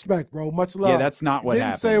like, "Respect, bro. Much love." Yeah, that's not what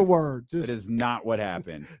happened. Didn't say a word. That is not what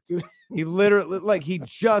happened. He literally, he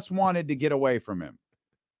just wanted to get away from him.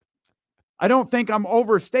 I don't think I'm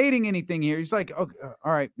overstating anything here. He's like, "Okay,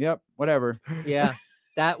 all right, yep, whatever." Yeah,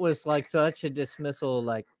 that was like such a dismissal.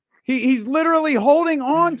 Like he's literally holding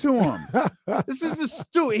on to him. This is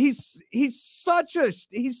this is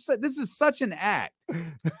such an act.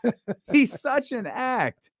 He's such an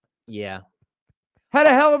act. Yeah. Had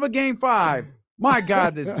a hell of a game 5. My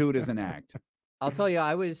God, this dude is an act. I'll tell you,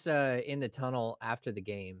 I was in the tunnel after the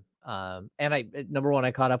game. And number one,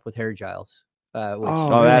 I caught up with Harry Giles.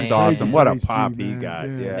 That's awesome. What a pop he got.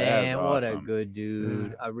 Yeah, man, awesome. What a good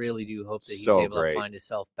dude. I really do hope that he's able to find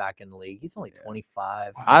himself back in the league. He's only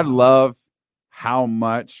 25. I love how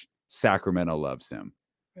much Sacramento loves him.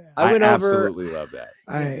 I absolutely love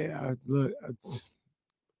that. Look,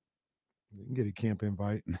 you can get a camp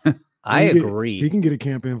invite. I agree. He can get a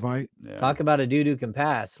camp invite. Yeah. Talk about a dude who can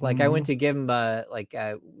pass. Like I went to give him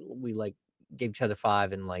we gave each other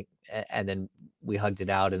 5 and then we hugged it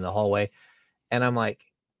out in the hallway. And I'm like,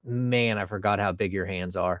 man, I forgot how big your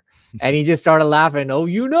hands are. And he just started laughing. Oh,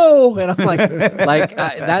 and I'm like,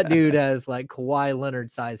 that dude has like Kawhi Leonard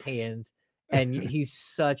size hands. And he's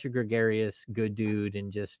such a gregarious, good dude. And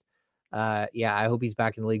just, I hope he's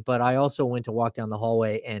back in the league. But I also went to walk down the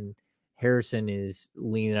hallway and Harrison is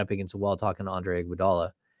leaning up against the wall talking to Andre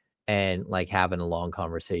Iguodala and like having a long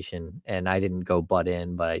conversation. And I didn't go butt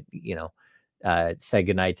in, but I, said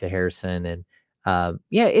goodnight to Harrison. And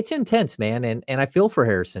it's intense, man. And I feel for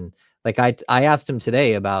Harrison. Like I asked him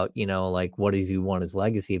today about, what does he want his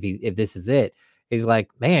legacy? If this is it, he's like,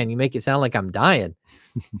 man, you make it sound like I'm dying.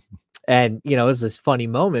 And, it's this funny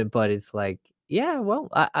moment, but it's like, yeah, well,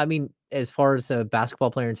 I mean, as far as a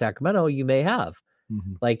basketball player in Sacramento, you may have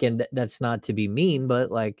and that's not to be mean, but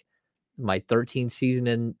like my 13th season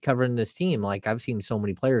in covering this team, like I've seen so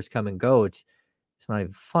many players come and go. It's not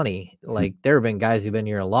even funny. Like there have been guys who've been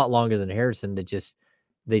here a lot longer than Harrison that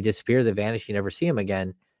they disappear, they vanish, you never see them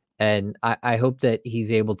again. And I hope that he's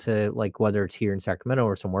able to, like, whether it's here in Sacramento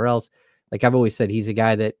or somewhere else, like I've always said, he's a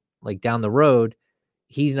guy that like down the road,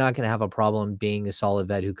 he's not going to have a problem being a solid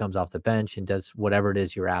vet who comes off the bench and does whatever it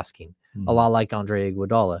is you're asking. A lot like Andre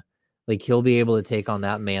Iguodala. Like he'll be able to take on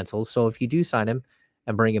that mantle. So if you do sign him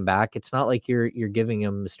and bring him back, it's not like you're giving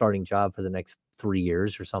him a starting job for the next 3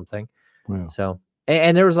 years or something. Wow. So,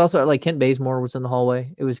 and there was also like Kent Bazemore was in the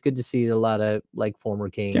hallway. It was good to see a lot of like former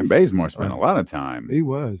Kings. Kent Bazemore spent a lot of time. He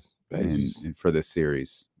was. and for this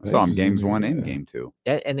series. I saw him games 1 and game 2.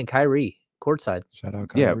 And then Kyrie courtside. Shout out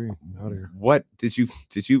Kyrie. Yeah. What did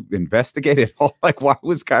you investigate it all? Like, why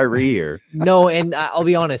was Kyrie here? No, and I'll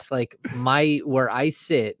be honest, like where I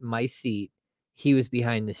sit, my seat, he was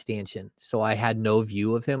behind the stanchion. So I had no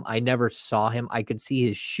view of him. I never saw him. I could see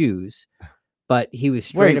his shoes, but he was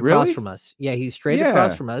straight across from us. Yeah, he was straight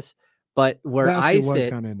across from us. But where I sit,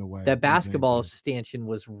 that basketball stanchion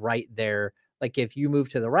was right there. Like if you move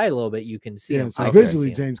to the right a little bit, you can see him. So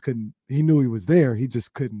visually, James couldn't. He knew he was there. He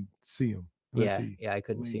just couldn't see him. Yeah, I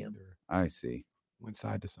couldn't see him. I see. Went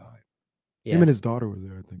side to side. Yeah. Him and his daughter was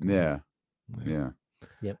there, I think. Yeah.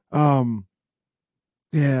 Yep.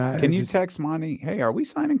 Yeah. Can you text Monty? Hey, are we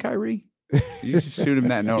signing Kyrie? You should shoot him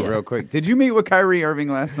that note real quick. Did you meet with Kyrie Irving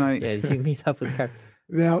last night? Yeah, did you meet up with Kyrie?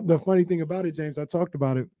 Now, the funny thing about it, James, I talked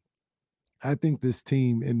about it. I think this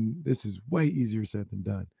team, and this is way easier said than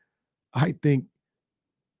done. I think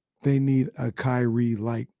they need a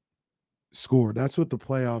Kyrie-like score. That's what the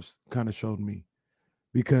playoffs kind of showed me,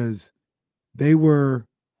 because they were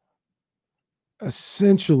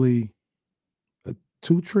essentially a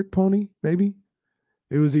 2-trick pony, maybe.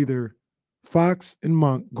 It was either Fox and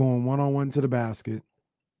Monk going one-on-one to the basket,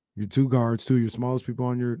 your 2 guards, 2 of your smallest people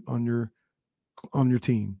on your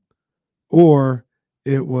team, or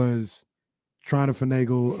it was trying to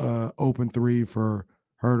finagle open 3 for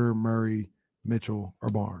Herter, Murray, Mitchell, or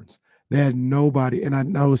Barnes. They had nobody, and I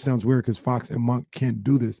know it sounds weird because Fox and Monk can't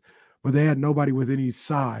do this, but they had nobody with any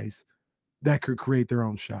size that could create their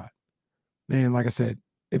own shot. And like I said,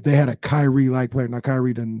 if they had a Kyrie-like player, now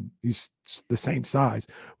Kyrie doesn't, he's the same size,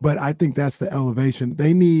 but I think that's the elevation.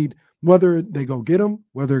 They need, whether they go get him,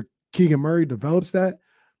 whether Keegan Murray develops that,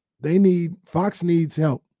 Fox needs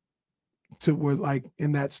help to, like,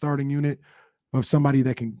 in that starting unit of somebody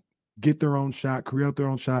that can get their own shot, create their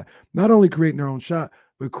own shot, not only creating their own shot,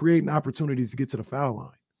 but creating opportunities to get to the foul line.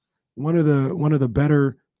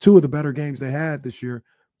 Two of the better games they had this year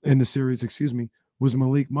in the series, was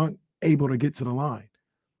Malik Monk able to get to the line.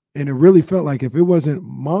 And it really felt like if it wasn't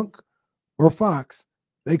Monk or Fox,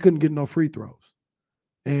 they couldn't get no free throws.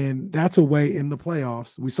 And that's a way in the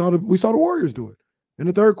playoffs. We saw the Warriors do it in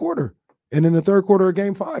the third quarter. And in the third quarter of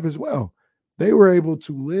game 5 as well. They were able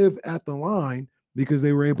to live at the line because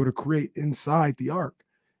they were able to create inside the arc.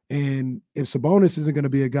 And if Sabonis isn't going to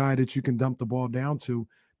be a guy that you can dump the ball down to,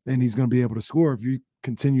 and he's going to be able to score, if you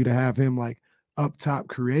continue to have him like up top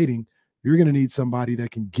creating, you're going to need somebody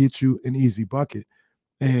that can get you an easy bucket.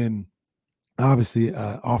 And obviously,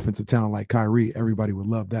 offensive talent like Kyrie, everybody would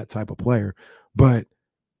love that type of player. But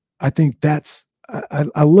I think that's,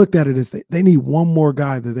 I looked at it as they need one more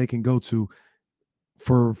guy that they can go to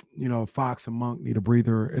for, Fox and Monk need a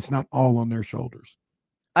breather. It's not all on their shoulders.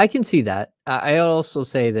 I can see that. I also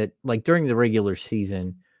say that, like, during the regular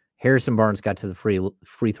season, Harrison Barnes got to the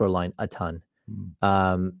free throw line a ton.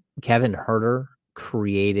 Kevin Herter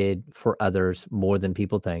created for others more than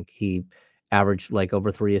people think. He averaged like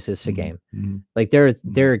over 3 assists a game. Like there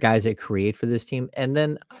are guys that create for this team. And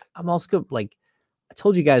then I'm also, like I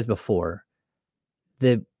told you guys before,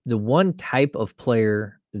 the one type of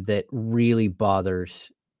player that really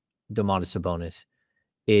bothers Domantas Sabonis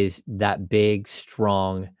is that big,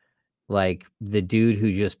 strong, like the dude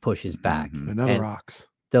who just pushes back. Another rocks.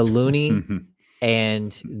 The Looney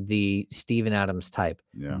and the Steven Adams type.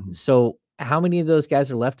 Yeah. So how many of those guys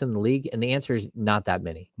are left in the league? And the answer is not that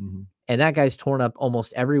many. And that guy's torn up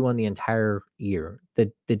almost everyone the entire year.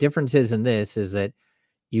 The difference is in this is that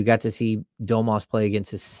you got to see Domas play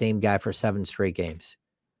against the same guy for 7 straight games.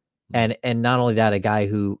 And not only that, a guy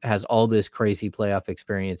who has all this crazy playoff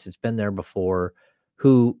experience, it's been there before,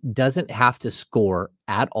 who doesn't have to score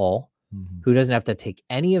at all, who doesn't have to take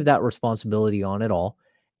any of that responsibility on at all,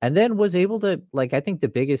 and then was able to, like, I think the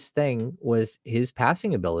biggest thing was his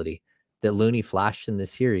passing ability that Looney flashed in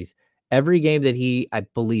this series. I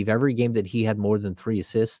believe every game that he had more than 3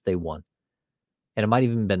 assists, they won. And it might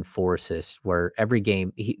even been 4 assists, where every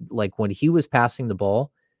game, when he was passing the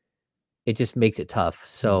ball, it just makes it tough.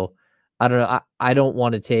 So I don't know. I don't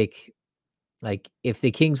want to take, like, if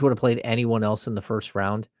the Kings would have played anyone else in the first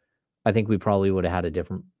round, I think we probably would have had a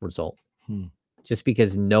different result. Just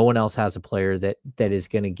because no one else has a player that is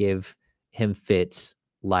going to give him fits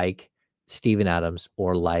like Steven Adams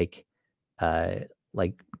or like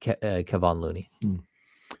Kevon Looney.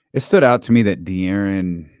 It stood out to me that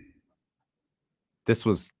De'Aaron, this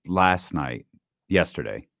was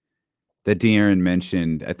yesterday, that De'Aaron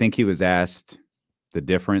mentioned, I think he was asked the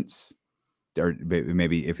difference, or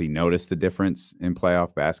maybe if he noticed the difference in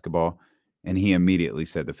playoff basketball, and he immediately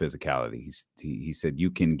said the physicality. He said you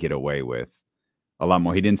can get away with a lot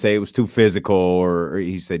more. He didn't say it was too physical, or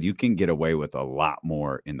he said you can get away with a lot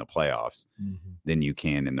more in the playoffs than you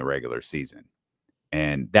can in the regular season.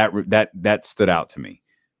 And that stood out to me,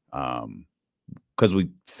 because we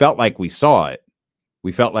felt like we saw it.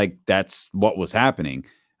 We felt like that's what was happening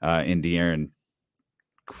in De'Aaron.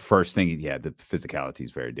 First thing, yeah, the physicality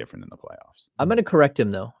is very different in the playoffs. I'm going to correct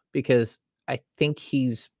him, though, because I think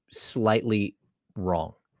he's slightly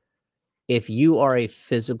wrong. If you are a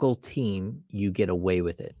physical team, you get away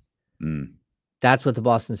with it. That's what the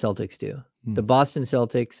Boston Celtics do. The Boston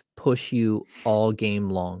Celtics push you all game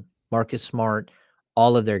long. Marcus Smart,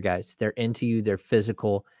 all of their guys, they're into you. They're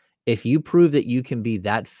physical. If you prove that you can be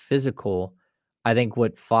that physical, I think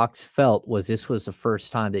what Fox felt was this was the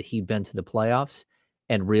first time that he'd been to the playoffs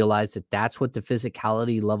and realized that that's what the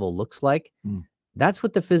physicality level looks like. That's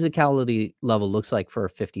what the physicality level looks like for a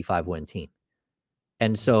 55-win team.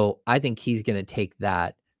 And so I think he's going to take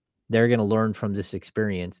that. They're going to learn from this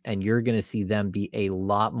experience, and you're going to see them be a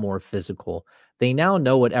lot more physical. They now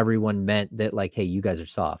know what everyone meant, that like, hey, you guys are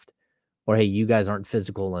soft, or hey, you guys aren't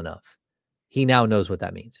physical enough. He now knows what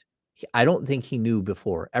that means. I don't think he knew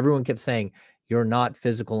before. Everyone kept saying, you're not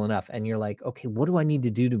physical enough. And you're like, okay, what do I need to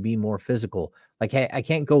do to be more physical? Like, hey, I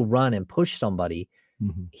can't go run and push somebody.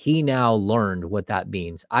 He now learned what that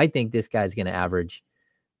means. I think this guy's going to average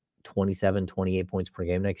 27, 28 points per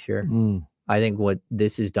game next year. I think what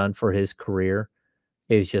this has done for his career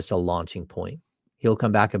is just a launching point. He'll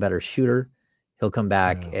come back a better shooter. He'll come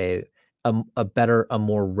back a better, a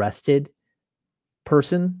more rested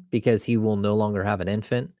person, because he will no longer have an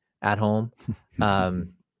infant at home.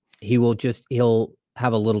 He'll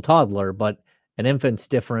have a little toddler, but an infant's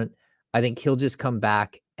different. I think he'll just come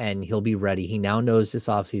back and he'll be ready. He now knows this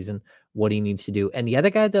offseason what he needs to do. And the other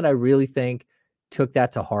guy that I really think took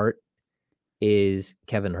that to heart is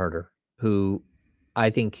Kevin Huerter, who I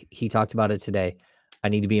think he talked about it today. I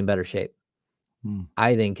need to be in better shape.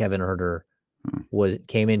 I think Kevin Huerter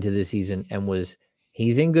came into this season and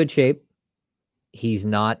he's in good shape. He's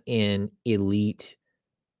not in elite,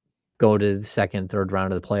 go to the second, third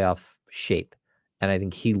round of the playoff shape. And I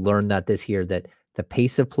think he learned that this year, that the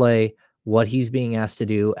pace of play, what he's being asked to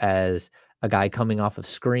do as a guy coming off of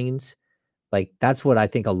screens, like that's what I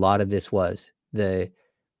think a lot of this was. The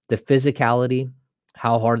physicality,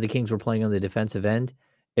 how hard the Kings were playing on the defensive end,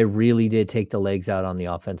 it really did take the legs out on the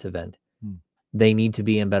offensive end. They need to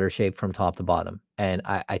be in better shape from top to bottom. And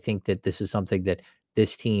I think that this is something that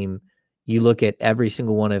this team, you look at every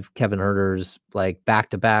single one of Kevin Huerter's like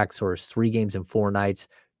back-to-backs or his 3 games in 4 nights.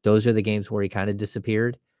 Those are the games where he kind of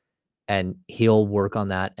disappeared, and he'll work on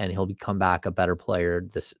that, and he'll come back a better player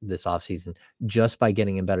this offseason just by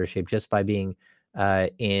getting in better shape, just by being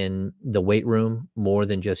in the weight room more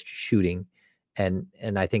than just shooting. And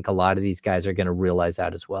I think a lot of these guys are going to realize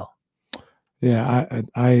that as well. Yeah,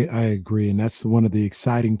 I agree. And that's one of the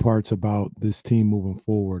exciting parts about this team moving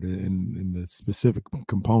forward in the specific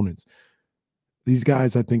components. These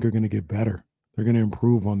guys, I think, are going to get better. They're going to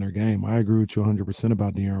improve on their game. I agree with you 100%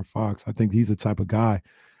 about De'Aaron Fox. I think he's the type of guy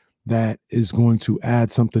that is going to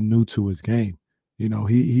add something new to his game. You know,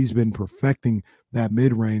 he's been perfecting that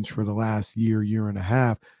mid-range for the last year and a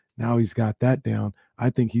half. Now he's got that down.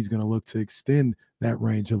 I think he's going to look to extend that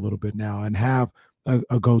range a little bit now and have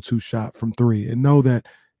a go-to shot from 3, and know that,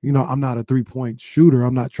 you know, I'm not a 3-point shooter.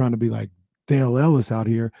 I'm not trying to be like Dale Ellis out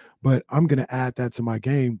here, but I'm going to add that to my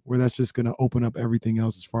game where that's just going to open up everything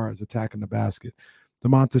else as far as attacking the basket.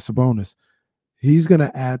 Domantas Sabonis, he's going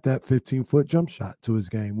to add that 15-foot jump shot to his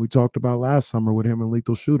game. We talked about last summer with him and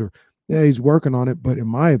Lethal Shooter. Yeah, he's working on it, but in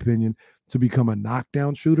my opinion, to become a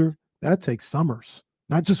knockdown shooter, that takes summers,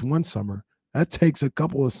 not just one summer. That takes a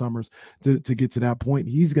couple of summers to get to that point.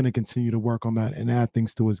 He's going to continue to work on that and add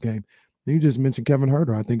things to his game. And you just mentioned Kevin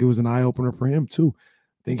Huerter. I think it was an eye-opener for him too.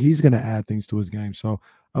 I think he's going to add things to his game. So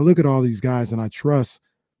I look at all these guys and I trust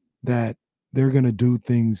that they're going to do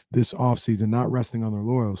things this offseason, not resting on their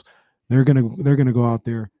laurels. They're going to go out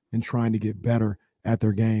there and trying to get better at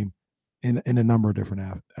their game in a number of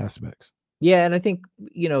different aspects. Yeah, and I think,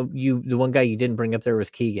 you know, the one guy you didn't bring up there was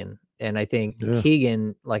Keegan. And I think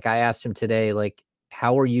Keegan, like I asked him today, like,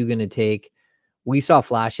 how are you going to take, we saw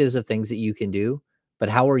flashes of things that you can do, but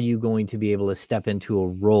how are you going to be able to step into a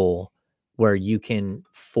role where you can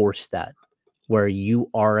force that, where you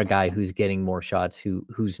are a guy who's getting more shots,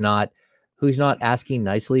 who's not asking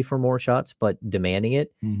nicely for more shots, but demanding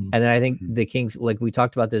it. And then I think the Kings, like we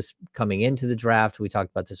talked about this coming into the draft, we talked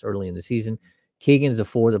about this early in the season. Keegan's a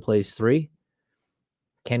 4 that plays 3.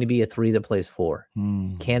 Can he be a 3 that plays 4?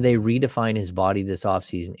 Can they redefine his body this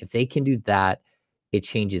offseason? If they can do that, it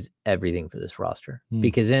changes everything for this roster.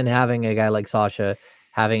 Because then having a guy like Sasha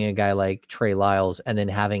having a guy like Trey Lyles, and then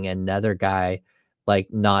having another guy like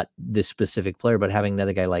not this specific player, but having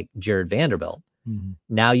another guy like Jared Vanderbilt.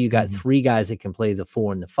 Now you got three guys that can play the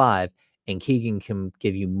 4 and the 5, and Keegan can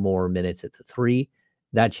give you more minutes at the 3.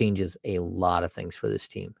 That changes a lot of things for this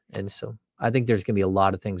team. And so I think there's going to be a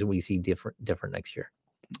lot of things that we see different next year.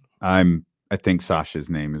 I think Sasha's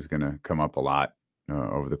name is going to come up a lot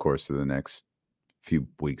over the course of the next few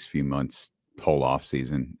weeks, few months, whole off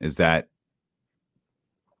season. Is that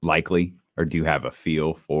likely, or do you have a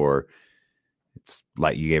feel for? It's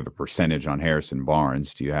like you gave a percentage on Harrison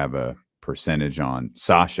Barnes. Do you have a percentage on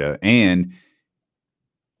Sasha? And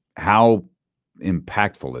how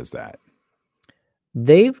impactful is that?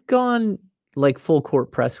 They've gone like full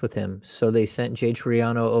court press with him. So they sent Jay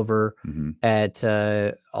Triano over at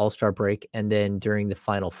All-Star break. And then during the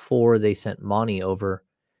Final Four, they sent Monty over.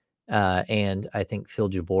 And I think Phil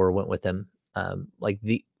Jabor went with them.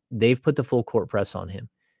 They've put the full court press on him.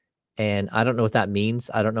 And I don't know what that means.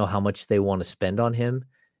 I don't know how much they want to spend on him,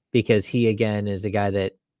 because he, again, is a guy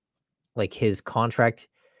that, like, his contract,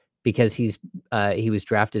 because he was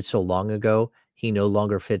drafted so long ago, he no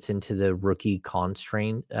longer fits into the rookie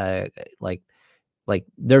constraint. Like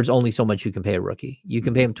there's only so much you can pay a rookie. You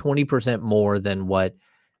can pay him 20% more than what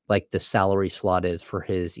like the salary slot is for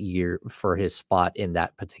his his spot in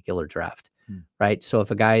that particular draft. Right. So if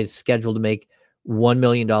a guy is scheduled to make $1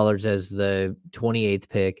 million as the 28th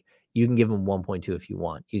pick, you can give him 1.2 if you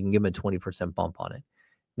want. You can give him a 20% bump on it.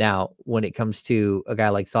 Now, when it comes to a guy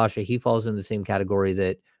like Sasha, he falls in the same category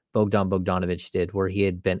that Bogdan Bogdanovic did, where he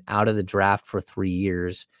had been out of the draft for 3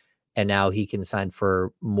 years, and now he can sign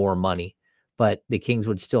for more money. But the Kings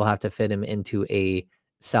would still have to fit him into a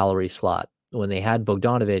salary slot. When they had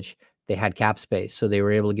Bogdanovic, they had cap space, so they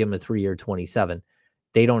were able to give him a 3-year 27.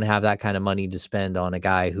 They don't have that kind of money to spend on a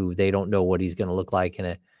guy who they don't know what he's going to look like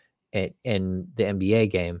in the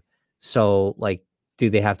NBA game. So, like, do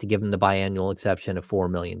they have to give him the biannual exception of $4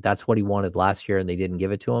 million? That's what he wanted last year, and they didn't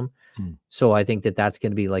give it to him. So I think that's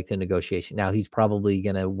going to be like the negotiation. Now he's probably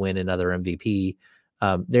going to win another MVP.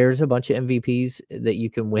 There's a bunch of MVPs that you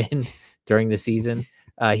can win during the season.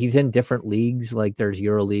 He's in different leagues. Like there's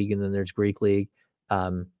Euro League and then there's Greek League.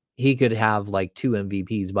 He could have like 2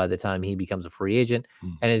 MVPs by the time he becomes a free agent.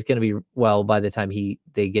 And it's going to be, well, by the time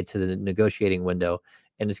they get to the negotiating window,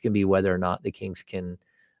 and it's going to be whether or not the Kings can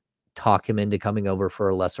talk him into coming over for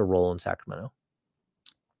a lesser role in Sacramento.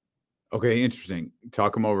 Okay, interesting.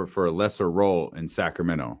 Talk him over for a lesser role in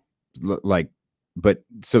Sacramento. But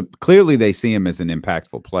so clearly they see him as an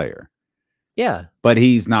impactful player. Yeah. But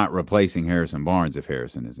he's not replacing Harrison Barnes if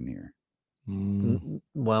Harrison isn't here.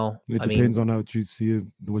 Well, it depends on how you see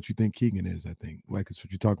what you think Keegan is. I think, like it's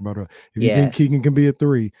what you talk about. If you think Keegan can be a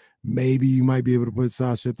 3, maybe you might be able to put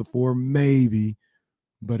Sasha at the 4, maybe.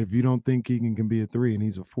 But if you don't think Keegan can be a 3 and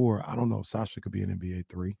he's a 4, I don't know. Sasha could be an NBA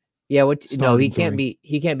 3. Yeah, no, he can't be.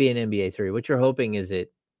 He can't be an NBA 3. What you're hoping is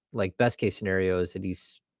it, like, best case scenario is that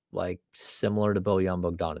he's like similar to Bojan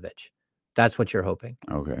Bogdanovic. That's what you're hoping.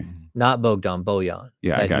 Okay, not Bojan.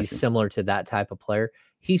 Yeah, that he's similar to that type of player.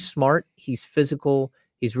 He's smart. He's physical.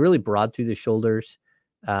 He's really broad through the shoulders.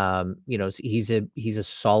 He's a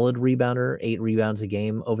solid rebounder. 8 rebounds a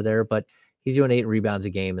game over there, but he's doing 8 rebounds a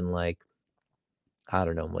game in like, I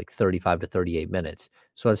don't know, like 35 to 38 minutes.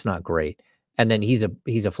 So that's not great. And then he's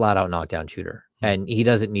a flat out knockdown shooter, and he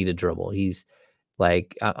doesn't need a dribble. He's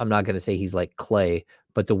like, I'm not going to say he's like Clay,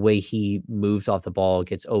 but the way he moves off the ball,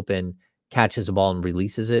 gets open, catches the ball and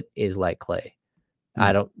releases it is like Clay.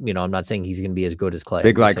 I'm not saying he's going to be as good as Clay.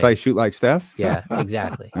 Big like Clay, shoot like Steph. Yeah,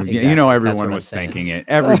 exactly. Everyone was thinking it.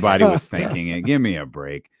 Everybody was thinking it. Give me a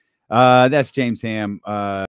break. That's James Ham.